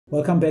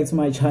Welcome back to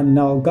my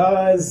channel,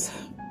 guys.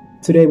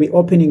 Today we're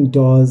opening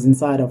doors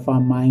inside of our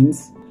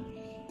minds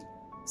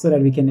so that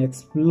we can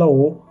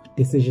explore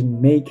decision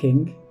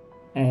making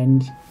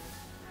and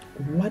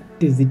what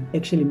does it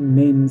actually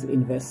mean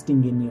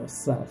investing in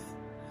yourself.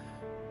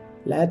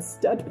 Let's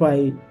start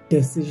by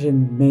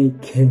decision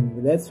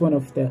making. That's one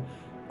of the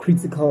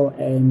critical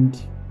and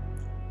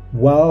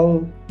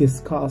well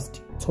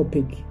discussed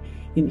topic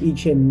in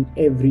each and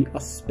every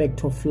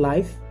aspect of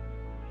life.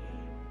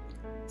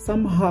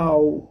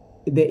 Somehow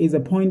there is a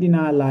point in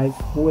our life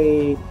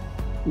where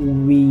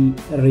we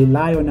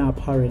rely on our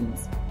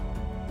parents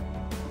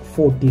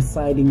for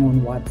deciding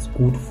on what's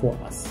good for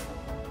us,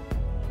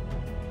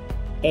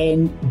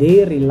 and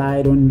they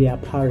relied on their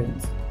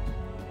parents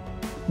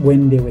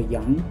when they were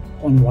young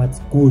on what's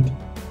good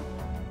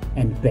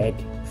and bad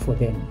for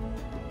them,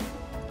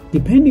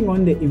 depending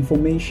on the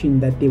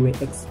information that they were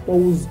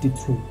exposed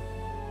to,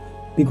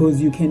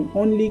 because you can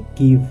only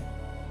give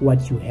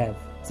what you have.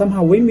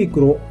 Somehow when we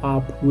grow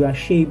up, we are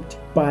shaped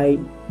by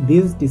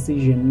these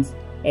decisions,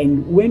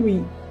 and when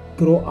we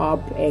grow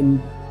up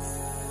and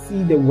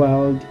see the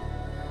world,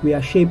 we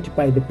are shaped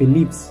by the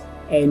beliefs,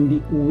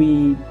 and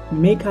we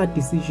make our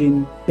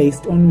decision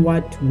based on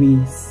what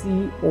we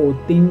see or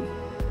think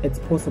it's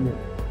possible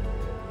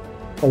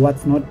or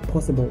what's not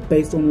possible,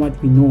 based on what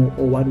we know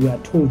or what we are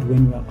told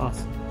when we are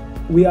asked.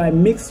 We are a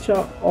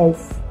mixture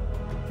of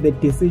the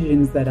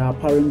decisions that our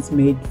parents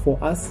made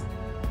for us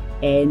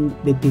and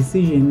the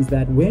decisions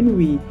that when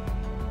we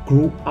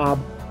grew up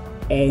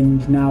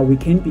and now we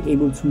can be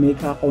able to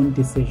make our own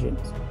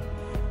decisions.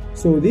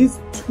 So these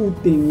two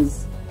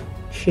things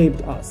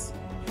shaped us,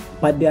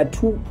 but there are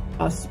two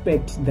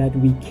aspects that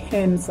we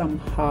can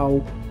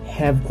somehow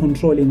have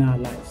control in our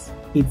lives.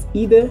 It's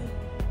either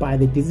by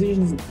the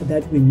decisions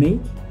that we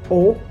make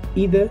or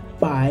either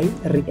by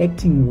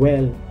reacting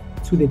well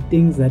to the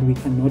things that we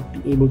cannot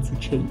be able to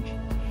change.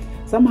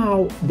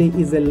 Somehow there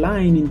is a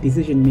line in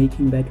decision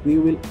making that we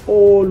will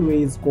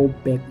always go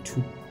back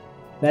to.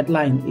 That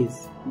line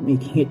is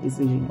making a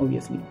decision,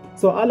 obviously.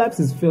 So our lives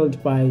is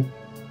filled by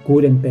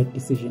good and bad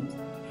decisions.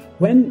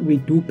 When we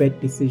do bad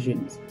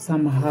decisions,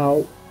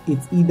 somehow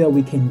it's either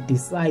we can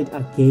decide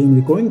again,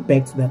 we're going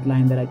back to that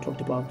line that I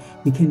talked about,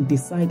 we can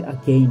decide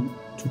again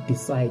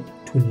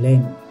to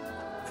learn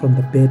from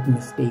the bad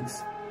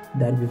mistakes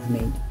that we've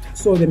made.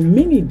 So the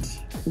minute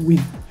we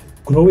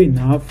grow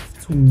enough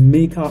to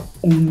make our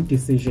own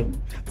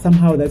decision,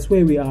 somehow that's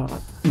where we are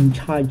in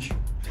charge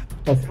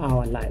of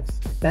our lives.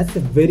 That's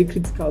a very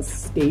critical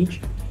stage,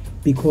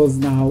 because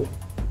now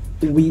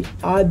we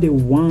are the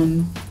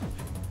one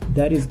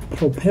that is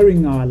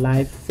preparing our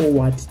life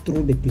forward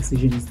through the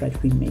decisions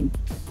that we make.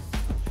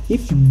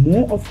 If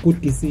more of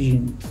good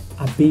decisions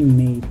are being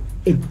made,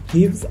 it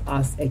gives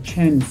us a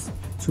chance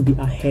to be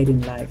ahead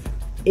in life.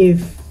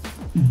 If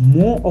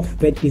more of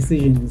bad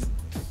decisions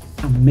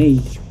are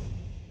made,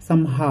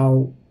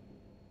 somehow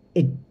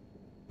it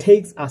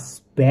takes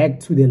us back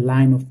to the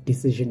line of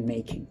decision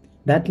making.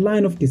 That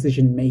line of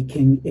decision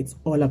making, it's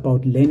all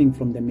about learning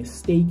from the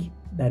mistake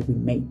that we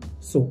made.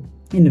 So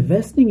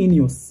investing in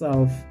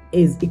yourself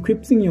is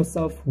equipping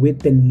yourself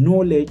with the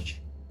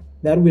knowledge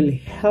that will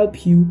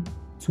help you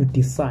to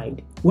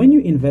decide. When you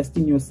invest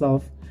in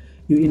yourself,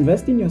 you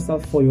invest in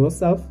yourself,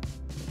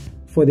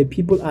 for the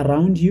people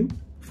around you,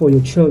 for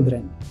your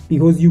children,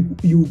 because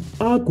you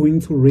are going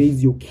to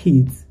raise your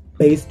kids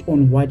based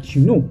on what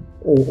you know,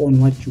 or on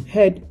what you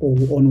heard, or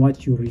on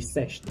what you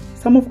researched.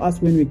 Some of us,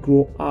 when we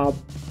grow up,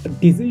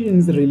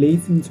 decisions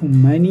relating to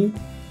money,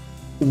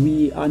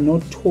 we are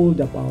not told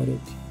about it.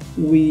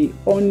 We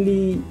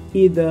only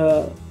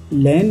either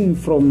learn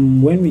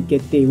from when we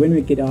get there, when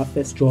we get our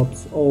first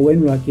jobs, or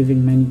when we are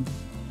giving money.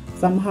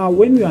 Somehow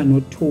when we are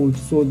not told,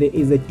 so there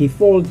is a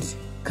default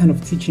kind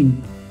of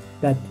teaching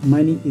that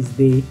money is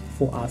there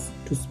for us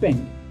to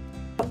spend.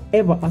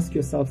 Ever ask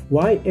yourself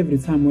why every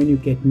time when you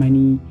get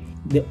money,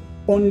 the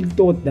only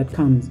thought that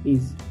comes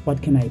is,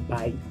 what can I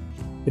buy?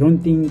 You don't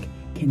think,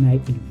 can I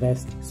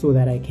invest so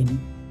that I can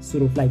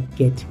sort of like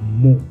get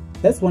more?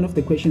 That's one of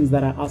the questions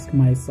that I ask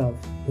myself.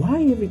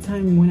 Why every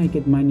time when I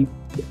get money,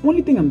 the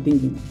only thing I'm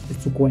thinking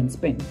is to go and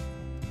spend?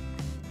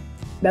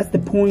 That's the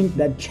point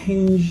that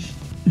changed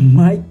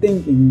my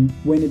thinking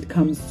when it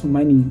comes to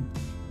money,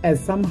 as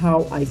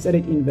somehow I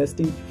started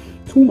investing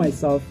to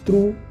myself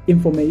through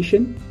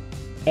information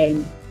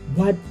and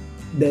what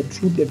the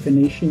true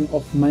definition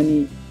of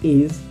money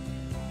is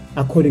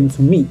according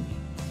to me,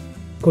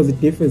 because it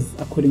differs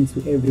according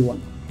to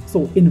everyone.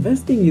 So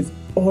investing is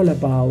all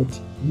about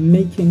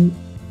making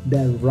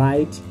the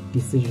right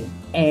decision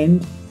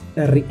and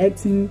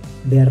reacting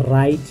the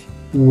right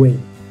way.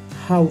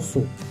 How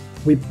so?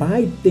 We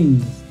buy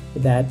things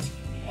that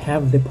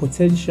have the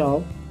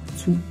potential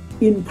to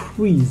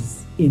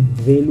increase in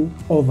value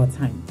over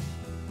time.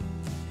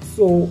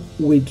 So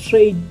we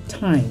trade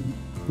time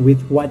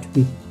with what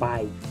we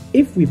buy.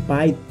 If we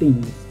buy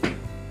things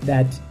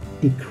that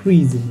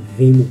decrease in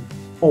value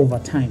over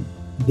time,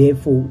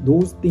 therefore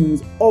those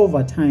things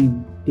over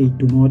time, they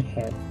do not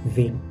have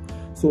value.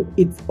 So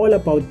it's all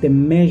about the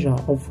measure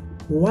of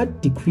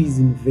what decrease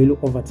in value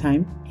over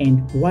time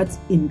and what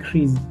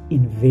increase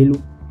in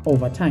value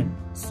over time.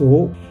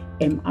 So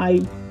am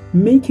I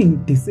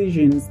making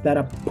decisions that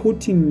are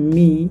putting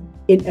me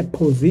in a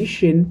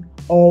position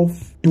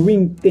of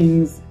doing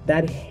things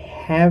that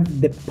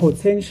have the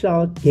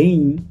potential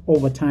gain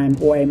over time,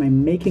 or am I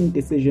making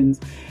decisions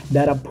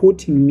that are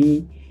putting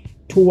me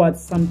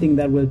towards something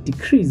that will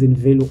decrease in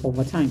value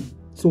over time?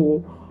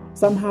 So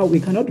somehow we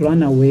cannot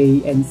run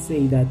away and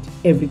say that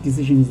every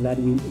decision that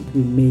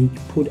we make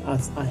put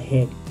us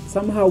ahead.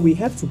 Somehow we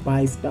have to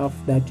buy stuff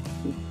that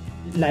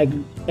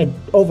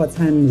over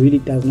time really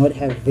does not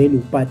have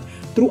value, but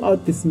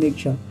throughout this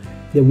mixture,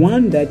 the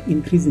one that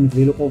increase in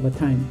value over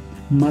time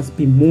must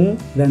be more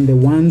than the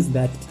ones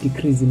that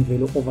decrease in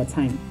value over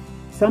time.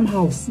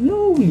 Somehow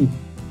slowly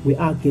we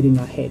are getting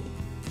ahead.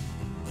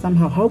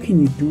 Somehow, how can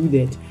you do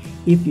that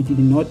if you did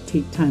not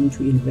take time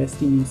to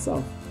invest in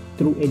yourself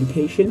through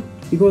education?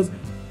 Because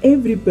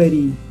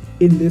everybody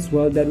in this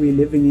world that we're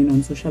living in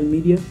on social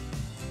media,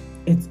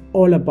 it's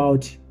all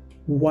about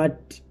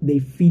what they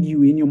feed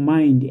you in your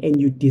mind,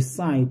 and you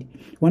decide.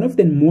 One of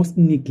the most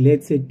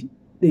neglected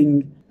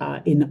thing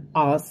in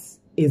us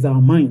is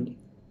our mind.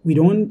 We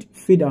don't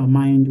feed our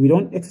mind, we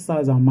don't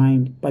exercise our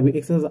mind, but we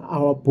exercise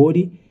our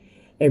body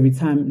every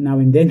time now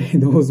and then.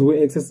 Those who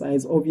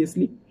exercise,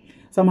 obviously.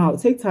 Somehow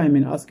take time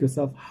and ask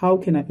yourself, how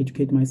can I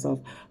educate myself?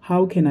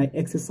 How can I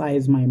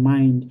exercise my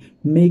mind,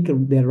 make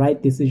the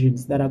right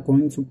decisions that are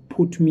going to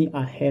put me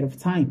ahead of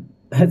time?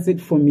 That's it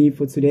for me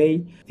for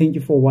today. Thank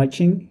you for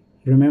watching.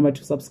 Remember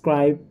to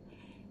subscribe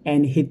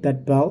and hit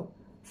that bell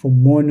for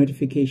more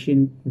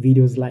notification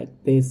videos like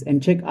this,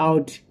 and check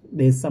out,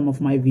 there's some of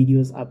my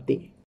videos up there.